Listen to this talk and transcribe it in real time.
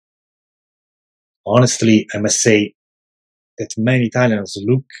Honestly, I must say that many Italians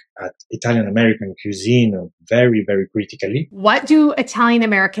look at Italian American cuisine very, very critically. What do Italian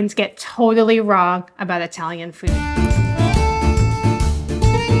Americans get totally wrong about Italian food?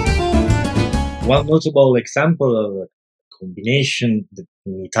 One notable example of a combination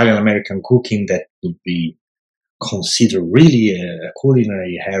in Italian American cooking that would be considered really a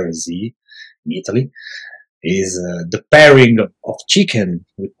culinary heresy in Italy is the pairing of chicken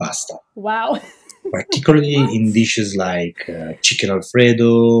with pasta. Wow. Particularly in dishes like chicken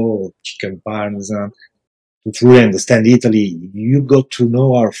Alfredo or chicken Parmesan. To truly understand Italy, you got to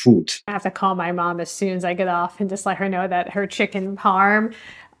know our food. I have to call my mom as soon as I get off and just let her know that her chicken parm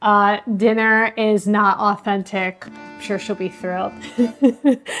dinner is not authentic. I'm sure she'll be thrilled.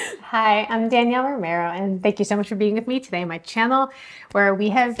 Hi, I'm Danielle Romero, and thank you so much for being with me today on my channel, where we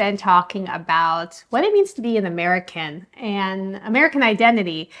have been talking about what it means to be an American and American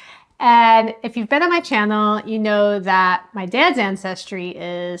identity. And if you've been on my channel, you know that my dad's ancestry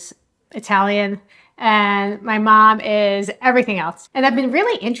is Italian and my mom is everything else. And I've been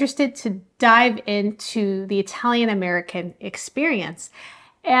really interested to dive into the Italian American experience.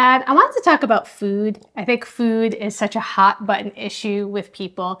 And I wanted to talk about food. I think food is such a hot button issue with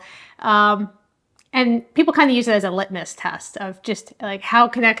people. And people kind of use it as a litmus test of just like, how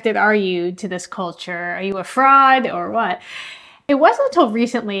connected are you to this culture? Are you a fraud or what? It wasn't until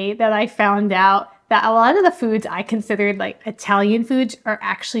recently that I found out that a lot of the foods I considered like Italian foods are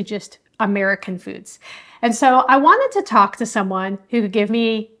actually just American foods. And so I wanted to talk to someone who could give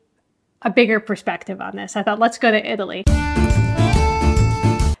me a bigger perspective on this. I thought, let's go to Italy.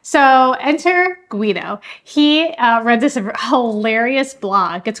 So enter Guido. He runs this hilarious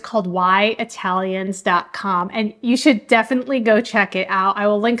blog. It's called whyitalians.com, and you should definitely go check it out. I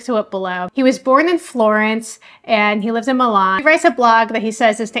will link to it below. He was born in Florence and he lives in Milan. He writes a blog that he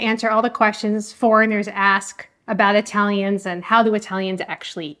says is to answer all the questions foreigners ask about Italians and how do Italians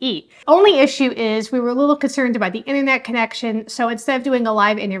actually eat. Only issue is we were a little concerned about the internet connection, so instead of doing a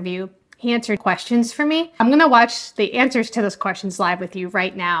live interview, he answered questions for me. I'm gonna watch the answers to those questions live with you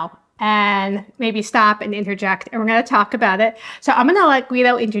right now and maybe stop and interject, and we're gonna talk about it. So I'm gonna let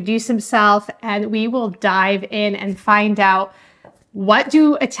Guido introduce himself and we will dive in and find out, what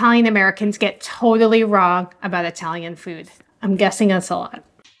do Italian Americans get totally wrong about Italian food? I'm guessing that's a lot.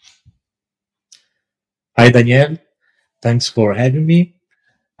 Hi Danielle, thanks for having me.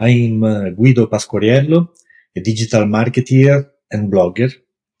 I'm Guido Pasquariello, a digital marketer and blogger.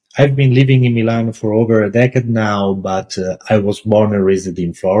 I've been living in Milan for over a decade now, but I was born and raised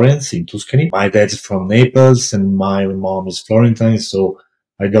in Florence, in Tuscany. My dad's from Naples and my mom is Florentine, so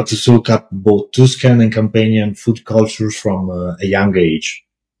I got to soak up both Tuscan and Campanian food cultures from a young age.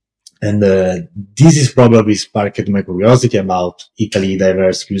 And this is probably sparked my curiosity about Italy's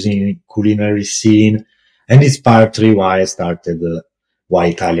diverse culinary scene, and it's partly why I started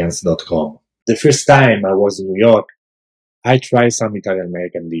whyitalians.com. The first time I was in New York, I tried some Italian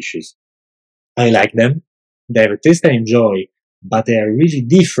American dishes. I like them. They have a taste I enjoy, but they are really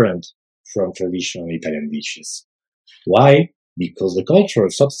different from traditional Italian dishes. Why? Because the cultural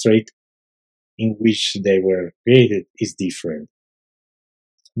substrate in which they were created is different.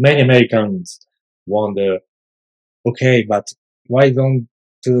 Many Americans wonder, okay, but why don't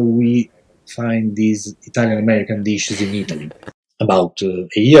we find these Italian American dishes in Italy? About a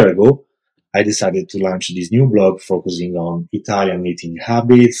year ago, I decided to launch this new blog focusing on Italian eating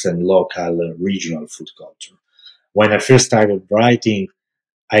habits and local regional food culture. When I first started writing,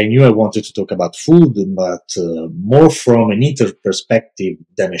 I knew I wanted to talk about food, but more from an eater perspective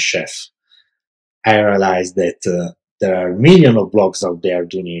than a chef. I realized that there are millions of blogs out there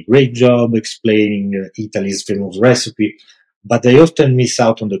doing a great job explaining Italy's famous recipe, but they often miss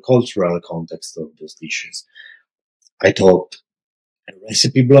out on the cultural context of those dishes. I thought, a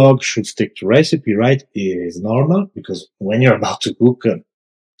recipe blog should stick to recipe, right? It is normal because when you're about to cook,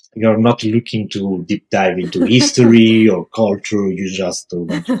 you're not looking to deep dive into history or culture. You just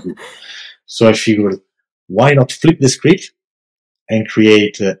want to cook. So I figured, why not flip the script and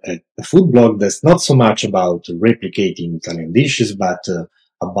create a food blog that's not so much about replicating Italian dishes, but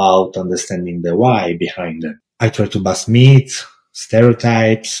about understanding the why behind them. I try to bust myths,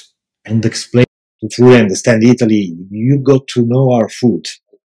 stereotypes, and explain. To truly understand Italy, you got to know our food.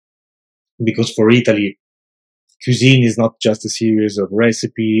 Because for Italy, cuisine is not just a series of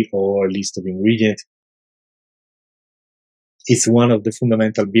recipe or a list of ingredients. It's one of the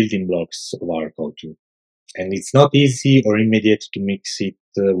fundamental building blocks of our culture. And it's not easy or immediate to mix it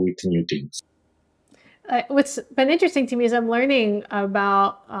with new things. What's been interesting to me is I'm learning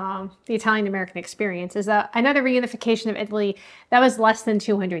about the Italian American experience. Is that I know the reunification of Italy that was less than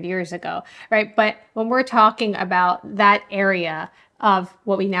 200 years ago, right? But when we're talking about that area of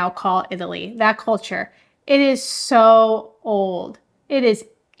what we now call Italy, that culture, it is so old. It is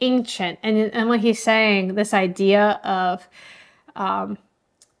ancient, and what he's saying, this idea of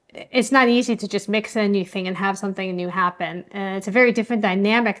it's not easy to just mix in a new thing and have something new happen. And it's a very different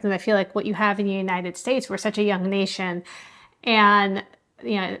dynamic than I feel like what you have in the United States. We're such a young nation. And,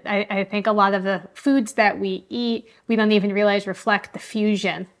 I think a lot of the foods that we eat, we don't even realize reflect the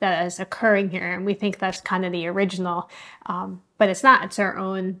fusion that is occurring here. And we think that's kind of the original. But it's not, it's our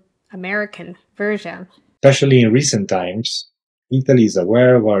own American version. Especially in recent times, Italy is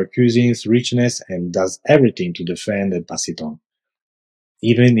aware of our cuisine's richness and does everything to defend and pass it on.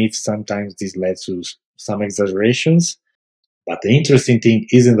 Even if sometimes this led to some exaggerations. But the interesting thing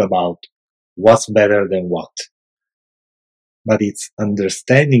isn't about what's better than what, but it's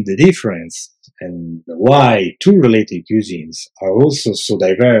understanding the difference and why two related cuisines are also so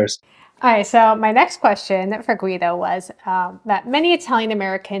diverse. All right, so my next question for Guido was that many Italian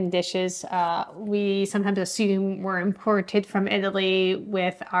American dishes we sometimes assume were imported from Italy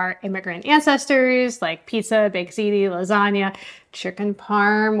with our immigrant ancestors, like pizza, baked ziti, lasagna, chicken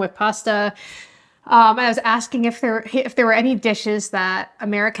parm with pasta. I was asking if there were any dishes that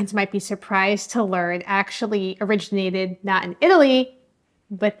Americans might be surprised to learn actually originated not in Italy,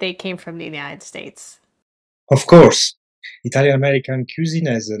 but they came from the United States. Of course, Italian American cuisine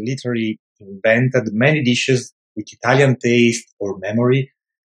has literally invented many dishes with Italian taste or memory,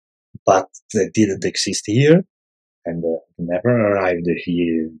 but that didn't exist here and never arrived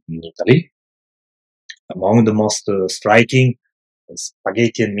here in Italy. Among the most striking,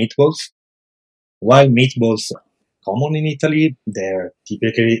 spaghetti and meatballs. While meatballs are common in Italy, they're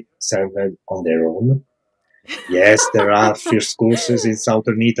typically served on their own. Yes, there are first courses in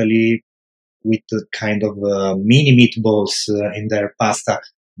southern Italy with kind of mini meatballs in their pasta,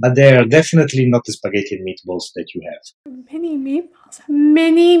 but they're definitely not the spaghetti and meatballs that you have. Mini meatballs?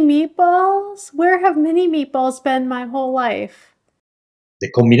 Mini meatballs? Where have mini meatballs been my whole life? The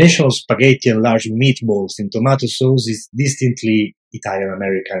combination of spaghetti and large meatballs in tomato sauce is distinctly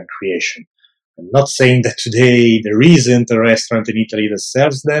Italian-American creation. I'm not saying that today there isn't a restaurant in Italy that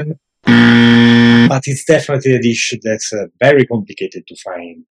serves them, but it's definitely a dish that's very complicated to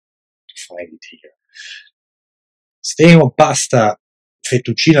find it here. Staying on pasta,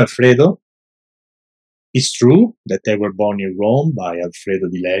 fettuccine Alfredo. It's true that they were born in Rome by Alfredo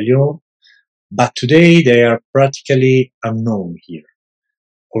di Lelio, but today they are practically unknown here,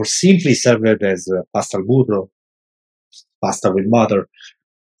 or simply served as pasta al burro, pasta with butter.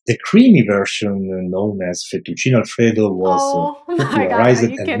 The creamy version, known as fettuccine Alfredo, was Oh my God, are popularized you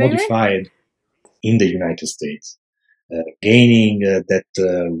and kidding me? modified in the United States, gaining that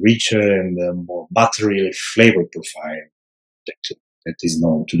richer and more buttery flavor profile that is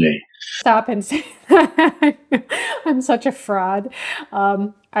known today. Stop and say that. I'm such a fraud.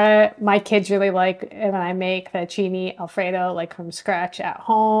 My kids really like when I make fettuccine Alfredo like from scratch at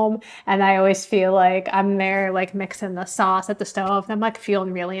home, and I always feel like I'm there like mixing the sauce at the stove. I'm like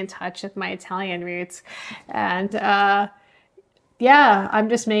feeling really in touch with my Italian roots, and yeah, I'm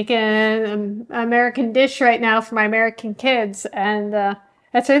just making an American dish right now for my American kids, and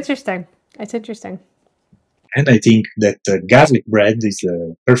that's interesting. It's interesting. And I think that garlic bread is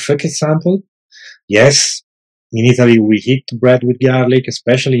a perfect example. Yes, in Italy we eat bread with garlic,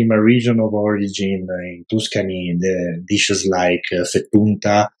 especially in my region of origin in Tuscany. The dishes like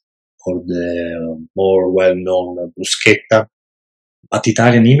fettunta or the more well-known bruschetta. But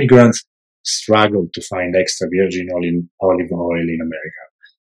Italian immigrants struggled to find extra virgin olive oil in America.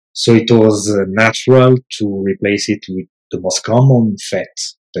 So it was natural to replace it with the most common fat,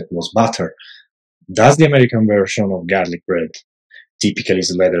 that was butter. Thus, the American version of garlic bread, typically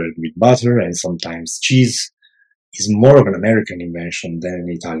slathered with butter and sometimes cheese, is more of an American invention than an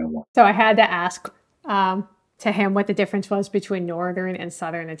Italian one. So I had to ask to him what the difference was between Northern and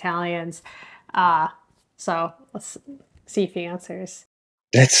Southern Italians. So let's see if he answers.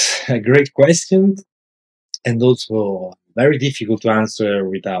 That's a great question, and also very difficult to answer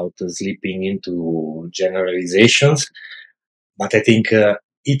without slipping into generalizations. But I think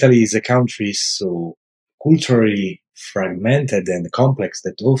Italy is a country so culturally fragmented and complex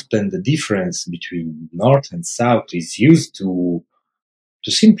that often the difference between North and South is used to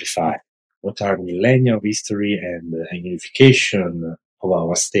simplify what are millennia of history and unification of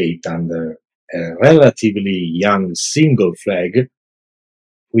our state under a relatively young single flag,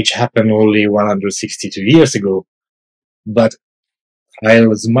 which happened only 162 years ago. But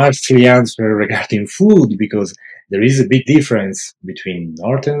I'll smartly answer regarding food because there is a big difference between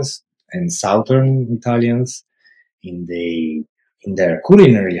northern and southern Italians in their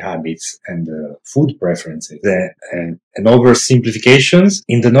culinary habits and food preferences. And oversimplifications.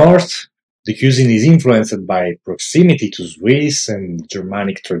 In the north, the cuisine is influenced by proximity to Swiss and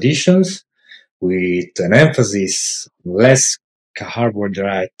Germanic traditions, with an emphasis on less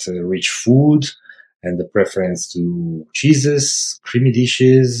carbohydrate-rich food and the preference to cheeses, creamy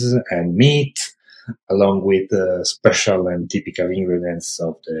dishes, and meat, along with the special and typical ingredients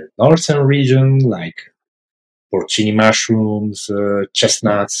of the northern region, like porcini mushrooms,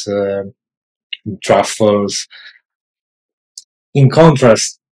 chestnuts, truffles. In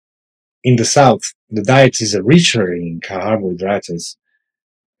contrast, in the south, the diet is richer in carbohydrates,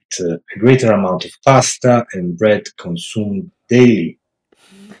 with a greater amount of pasta and bread consumed daily.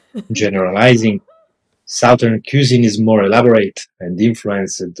 Generalizing, southern cuisine is more elaborate and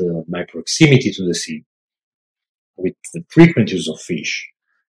influenced by proximity to the sea, with the frequent use of fish,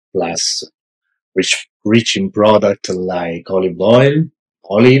 plus rich in products like olive oil,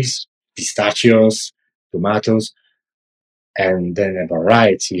 olives, pistachios, tomatoes, and then a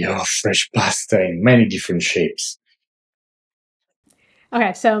variety of fresh pasta in many different shapes.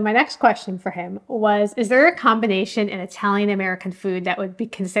 Okay, so my next question for him was, is there a combination in Italian American food that would be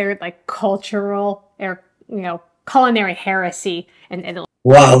considered like cultural or, culinary heresy in Italy?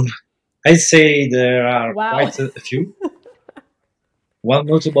 Wow, I say there are Wow. quite a few. One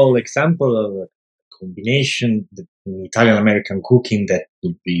notable example of a combination in Italian American cooking that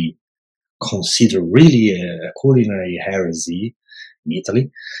would be considered really a culinary heresy in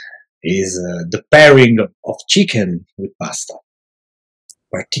Italy is the pairing of chicken with pasta,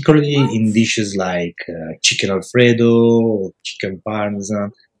 particularly in What? dishes like chicken Alfredo or chicken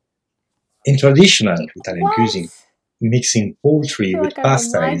Parmesan. In traditional Italian cuisine, What? mixing I poultry feel with like I've been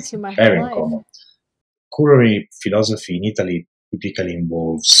pasta lied is to my whole very life. uncommon. Culinary philosophy in Italy typically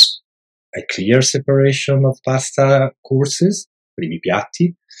involves a clear separation of pasta courses, primi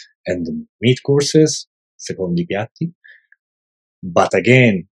piatti, and meat courses, secondi piatti. But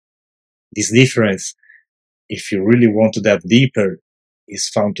again, this difference, if you really want to dive deeper, is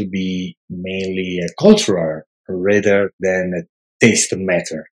found to be mainly a cultural rather than a taste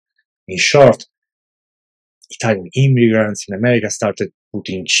matter. In short, Italian immigrants in America started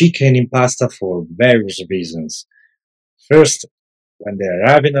putting chicken in pasta for various reasons. First, when they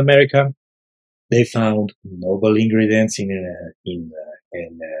arrived in America, they found noble ingredients in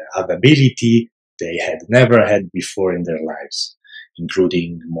availability they had never had before in their lives,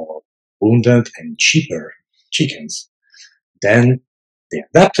 including more abundant and cheaper chickens. Then they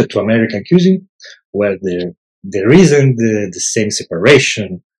adapted to American cuisine, where there isn't the same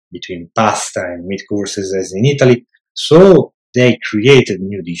separation between pasta and meat courses as in Italy, so they created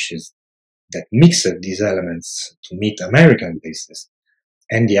new dishes that mixed these elements to meet American tastes,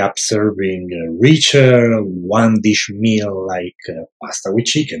 ended up serving a richer one dish meal like pasta with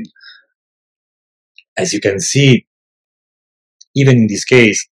chicken. As you can see, even in this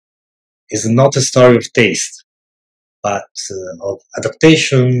case, it's not a story of taste, but of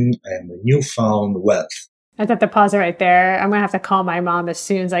adaptation and newfound wealth. I have to pause it right there. I'm gonna have to call my mom as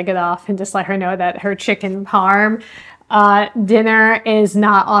soon as I get off and just let her know that her chicken parm dinner is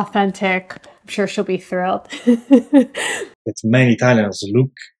not authentic. I'm sure she'll be thrilled. That many Italians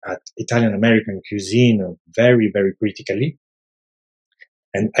look at Italian American cuisine very, very critically,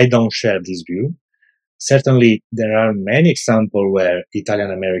 and I don't share this view. Certainly, there are many examples where Italian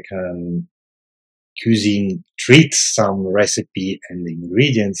American cuisine treats some recipe and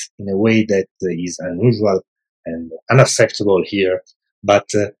ingredients in a way that is unusual and unacceptable here. But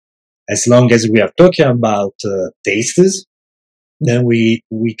as long as we are talking about tastes, then we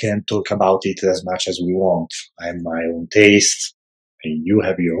can talk about it as much as we want. I have my own taste, and you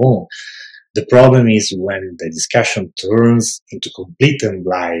have your own. The problem is when the discussion turns into complete and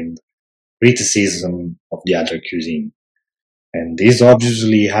blind criticism of the other cuisine. And this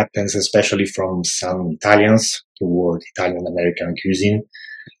obviously happens especially from some Italians toward Italian American cuisine.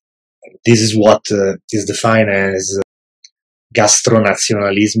 This is what is defined as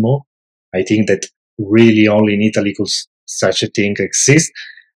gastronazionalismo. I think that really only in Italy could such a thing exist.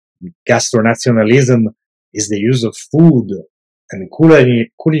 Gastronazionalism is the use of food and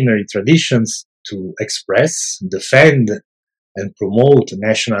culinary traditions to express, defend, and promote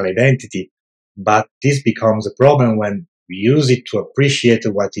national identity. But this becomes a problem when we use it to appreciate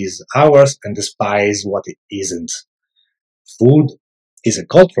what is ours and despise what it isn't. Food is a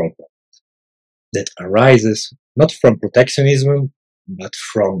cultural problem that arises not from protectionism, but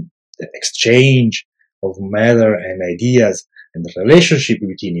from the exchange of matter and ideas And the relationship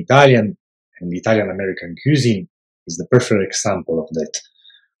between Italian and Italian-American cuisine is the perfect example of that.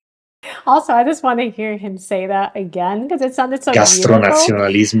 Also, I just want to hear him say that again because it sounded so beautiful.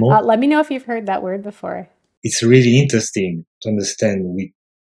 Gastronazionalismo. Let me know if you've heard that word before. It's really interesting to understand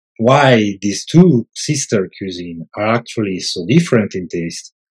why these two sister cuisines are actually so different in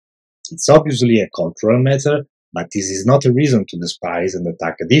taste. It's obviously a cultural matter, but this is not a reason to despise and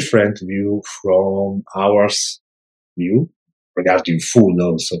attack a different view from ours view regarding food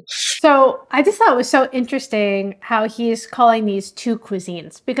also. So I just thought it was so interesting how he's calling these two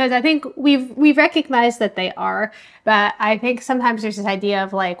cuisines, because I think we've recognized that they are, but I think sometimes there's this idea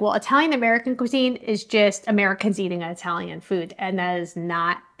of like, well, Italian American cuisine is just Americans eating Italian food, and that is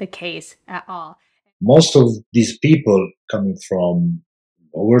not the case at all. Most of these people coming from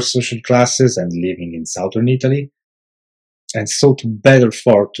lower social classes and living in southern Italy, and so to better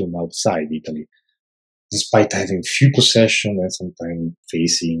fortune outside Italy, despite having few possessions and sometimes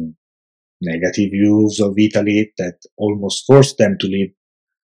facing negative views of Italy that almost forced them to leave.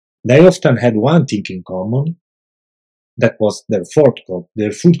 They often had one thing in common, that was their food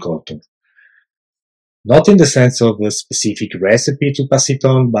culture. Not in the sense of a specific recipe to pass it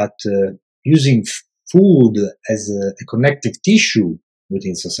on, but using food as a connective tissue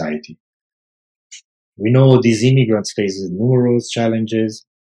within society. We know these immigrants face numerous challenges,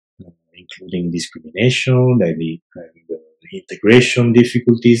 including discrimination and integration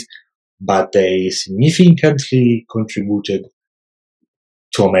difficulties, but they significantly contributed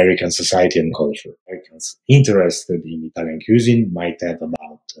to American society and culture. Americans interested in Italian cuisine might have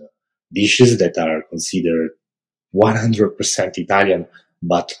about dishes that are considered 100% Italian,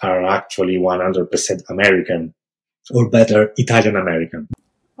 but are actually 100% American, or better, Italian American.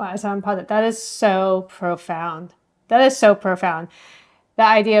 Wow, so I'm positive. That is so profound. That is so profound. The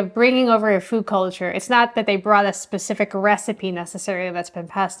idea of bringing over a food culture. It's not that they brought a specific recipe necessarily that's been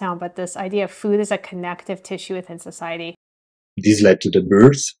passed down, but this idea of food as a connective tissue within society. This led to the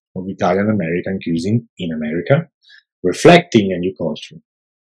birth of Italian-American cuisine in America, reflecting a new culture,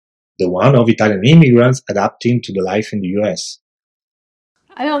 the one of Italian immigrants adapting to the life in the US.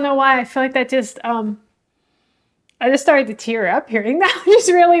 I don't know why. I feel like that just, I just started to tear up hearing that, which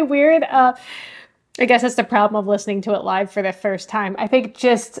is really weird. I guess that's the problem of listening to it live for the first time. I think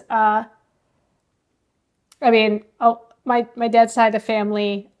just, my dad's side of the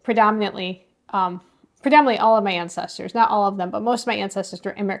family, predominantly all of my ancestors, not all of them, but most of my ancestors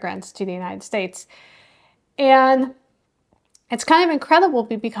were immigrants to the United States. And it's kind of incredible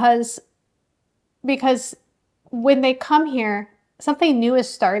because when they come here, something new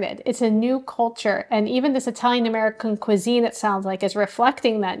has started. It's a new culture. And even this Italian-American cuisine, it sounds like, is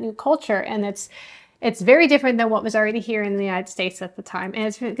reflecting that new culture. And it's very different than what was already here in the United States at the time.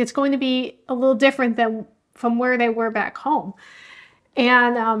 And it's going to be a little different than from where they were back home.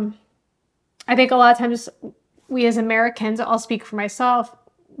 And I think a lot of times we as Americans, I'll speak for myself,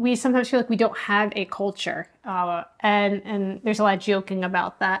 we sometimes feel like we don't have a culture. And there's a lot of joking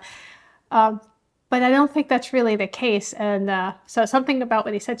about that. But I don't think that's really the case. And so something about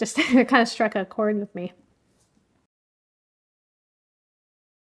what he said just kind of struck a chord with me.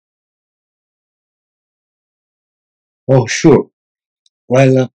 Oh, sure.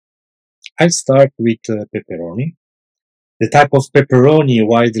 Well, I'll start with pepperoni. The type of pepperoni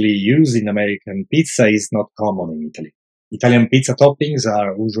widely used in American pizza is not common in Italy. Italian pizza toppings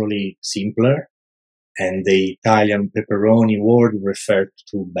are usually simpler, and the Italian pepperoni word referred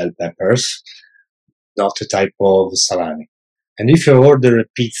to bell peppers, not a type of salami. And if you order a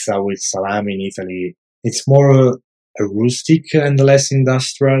pizza with salami in Italy, it's more a rustic and less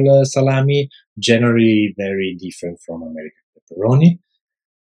industrial salami, generally very different from American pepperoni.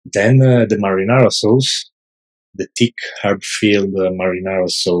 Then the marinara sauce, the thick herb-filled marinara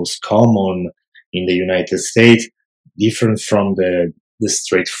sauce common in the United States, different from the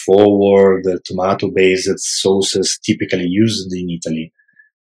straightforward tomato-based sauces typically used in Italy.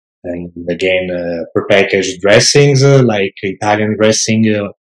 And again, prepackaged dressings like Italian dressing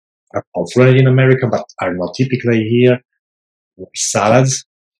are popular in America, but are not typically here. Salads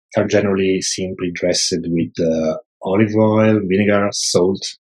are generally simply dressed with olive oil, vinegar, salt,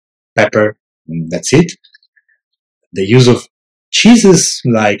 pepper, and that's it. The use of cheeses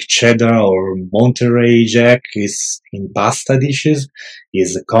like cheddar or Monterey Jack is in pasta dishes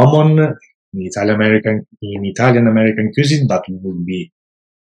is common in Italian American cuisine, but would be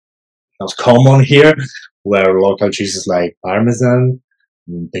not common here, where local cheeses like Parmesan,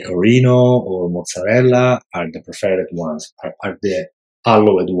 Pecorino, or mozzarella are the preferred ones, are the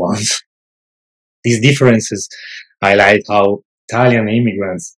allowed ones. These differences highlight how Italian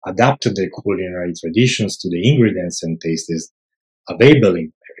immigrants adapted their culinary traditions to the ingredients and tastes available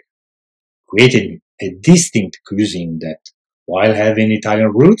in creating a distinct cuisine that, while having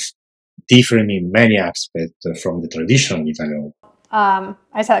Italian roots, different in many aspects from the traditional Italian. I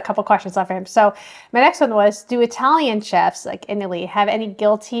just had a couple questions left for him. So my next one was, do Italian chefs like in Italy have any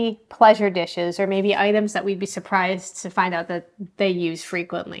guilty pleasure dishes or maybe items that we'd be surprised to find out that they use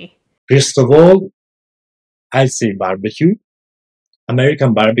frequently? First of all, I'd say barbecue.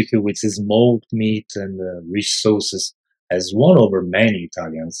 American barbecue with smoked meat and rich sauces has won over many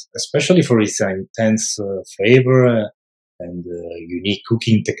Italians, especially for its intense flavor and unique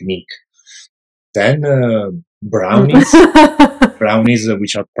cooking technique. Then brownies,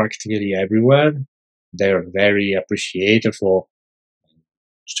 which are practically everywhere. They're very appreciated for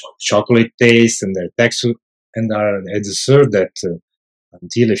chocolate taste and their texture, and are a dessert that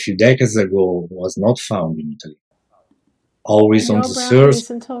until a few decades ago was not found in Italy. Always on No desserts, brownies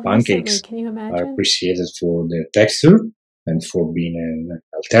until recently. pancakes Can you are imagine? appreciated for their texture and for being an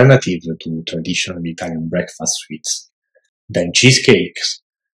alternative to traditional Italian breakfast sweets. Then cheesecakes,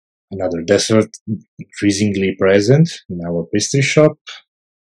 another dessert increasingly present in our pastry shop.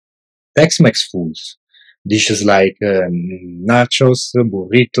 Tex-Mex foods, dishes like nachos,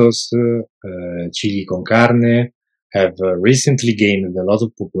 burritos, chili con carne have recently gained a lot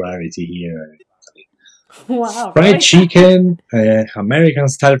of popularity here. Wow, Fried really? chicken,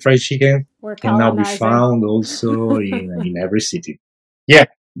 American-style fried chicken, We're can now be colonizing. found also in every city. Yeah,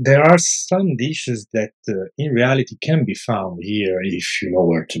 there are some dishes that in reality can be found here if you know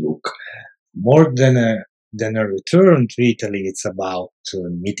where to look. More than a return to Italy, it's about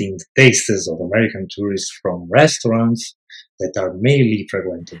meeting the tastes of American tourists from restaurants that are mainly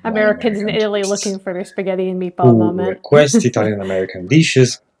frequented by Americans in American Italy tourists looking for their spaghetti and meatball who moment. request Italian-American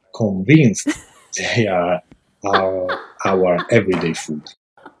dishes, convinced they are our everyday food.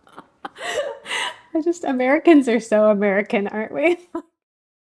 Americans are so American, aren't we?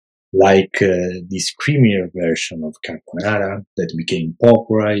 Like this creamier version of carbonara that became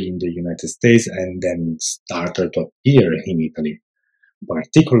popular in the United States and then started to appear in Italy,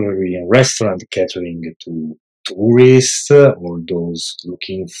 particularly in restaurant catering to tourists or those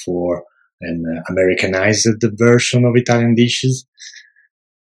looking for an Americanized version of Italian dishes.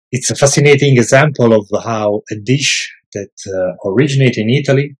 It's a fascinating example of how a dish that originated in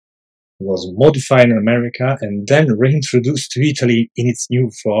Italy was modified in America and then reintroduced to Italy in its new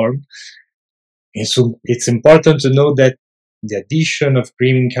form. And so it's important to know that the addition of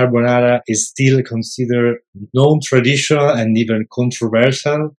cream in carbonara is still considered non-traditional and even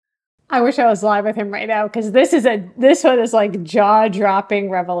controversial. I wish I was live with him right now because this one is like jaw-dropping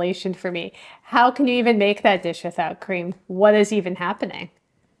revelation for me. How can you even make that dish without cream? What is even happening?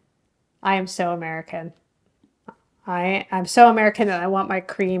 I am so American. I'm so American that I want my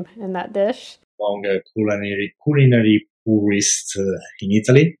cream in that dish. Among culinary purists in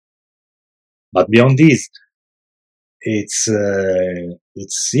Italy. But beyond this, it's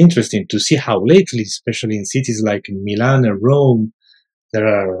interesting to see how lately, especially in cities like Milan and Rome, there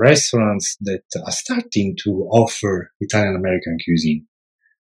are restaurants that are starting to offer Italian American cuisine.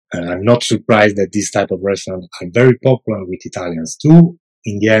 And I'm not surprised that this type of restaurants are very popular with Italians too.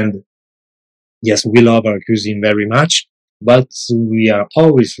 In the end, yes, we love our cuisine very much, but we are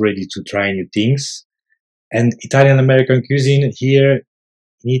always ready to try new things. And Italian American cuisine here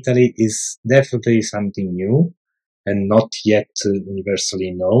in Italy is definitely something new and not yet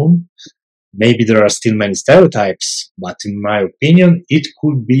universally known. Maybe there are still many stereotypes, but in my opinion, it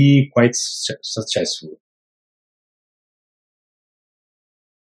could be quite successful.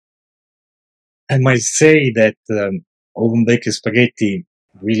 I might say that oven baked spaghetti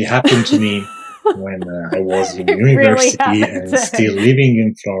really happened to me when I was in It really university happened and to still him. living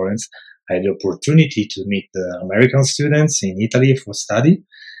in Florence. I had the opportunity to meet American students in Italy for study.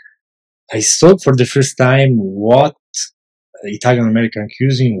 I saw for the first time what Italian American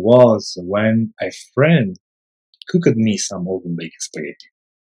cuisine was when a friend cooked me some oven baked spaghetti.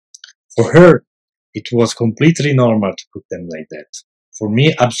 For her, it was completely normal to cook them like that. For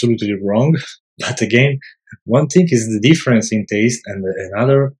me, absolutely wrong. But again, one thing is the difference in taste, and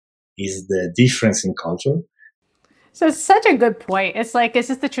another is the difference in culture. So it's such a good point. It's like, is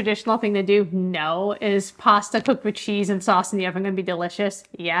this the traditional thing to do? No. Is pasta cooked with cheese and sauce in the oven going to be delicious?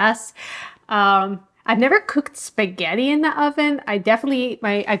 Yes. I've never cooked spaghetti in the oven. I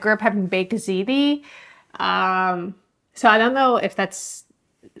grew up having baked ziti. So I don't know if that's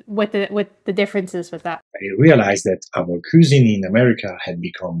what the difference is with that. I realized that our cuisine in America had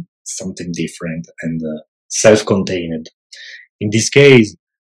become something different and self-contained. In this case,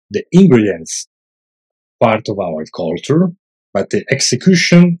 the ingredients part of our culture, but the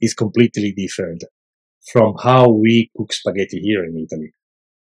execution is completely different. from how we cook spaghetti here in Italy.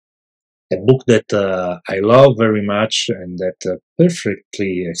 A book that I love very much and that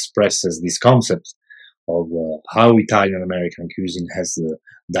perfectly expresses this concept of how Italian American cuisine has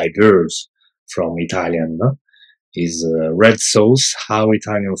diverged from Italian is Red Sauce: How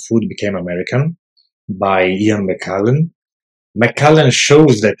Italian Food Became American by Ian McCallan. McCallan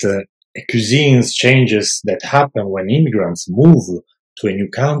shows that cuisine's changes that happen when immigrants move to a new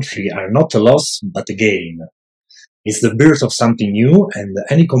country are not a loss but a gain. It's the birth of something new, and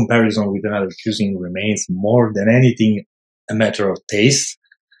any comparison with another cuisine remains more than anything a matter of taste.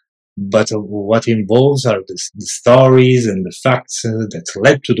 But what involves are the stories and the facts that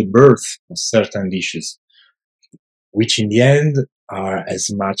led to the birth of certain dishes, which in the end are as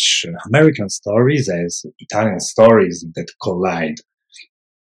much American stories as Italian stories that collide.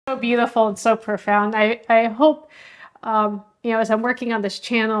 So beautiful and so profound. I hope, as I'm working on this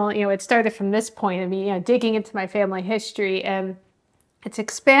channel, it started from this point of me, digging into my family history, and it's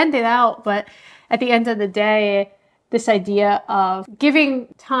expanded out. But at the end of the day, this idea of giving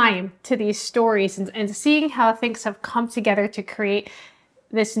time to these stories and seeing how things have come together to create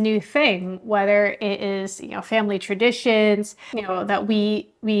this new thing, whether it is, family traditions, that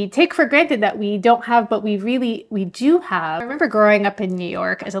we take for granted that we don't have, but we do have. I remember growing up in New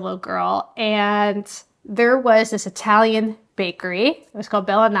York as a little girl, and there was this Italian bakery. It was called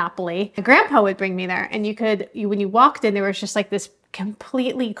Bella Napoli. My grandpa would bring me there, and when you walked in, there was just like this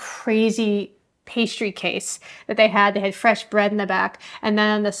completely crazy pastry case that they had fresh bread in the back, and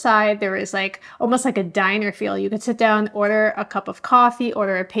then on the side there was like almost like a diner feel. You could sit down, order a cup of coffee,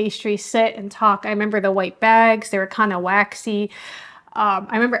 order a pastry, sit and talk. I remember the white bags, they were kind of waxy. I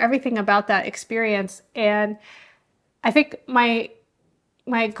remember everything about that experience, and I think my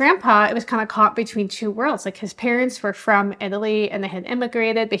grandpa, it was kind of caught between two worlds. Like, his parents were from Italy and they had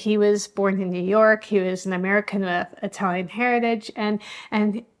immigrated, but he was born in New York. He was an American with Italian heritage, and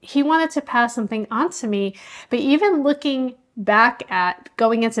he wanted to pass something on to me. But even looking back at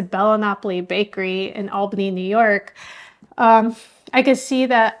going into Bella Napoli Bakery in Albany, New York, I could see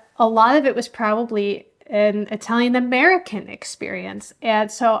that a lot of it was probably an Italian American experience.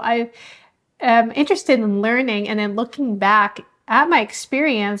 And so I am interested in learning and then looking back at my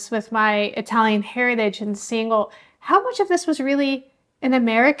experience with my Italian heritage and seeing, well, how much of this was really an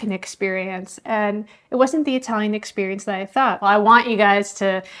American experience, and it wasn't the Italian experience that I thought. Well, I want you guys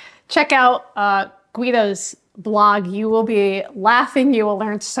to check out Guido's blog. You will be laughing. You will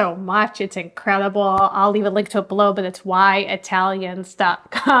learn so much. It's incredible. I'll leave a link to it below, but it's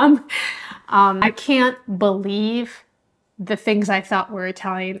whyitalians.com. I can't believe the things I thought were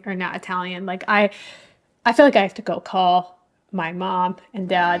Italian are not Italian. Like, I feel like I have to go call my mom and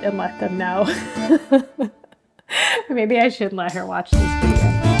dad and let them know. Maybe I should let her watch this video.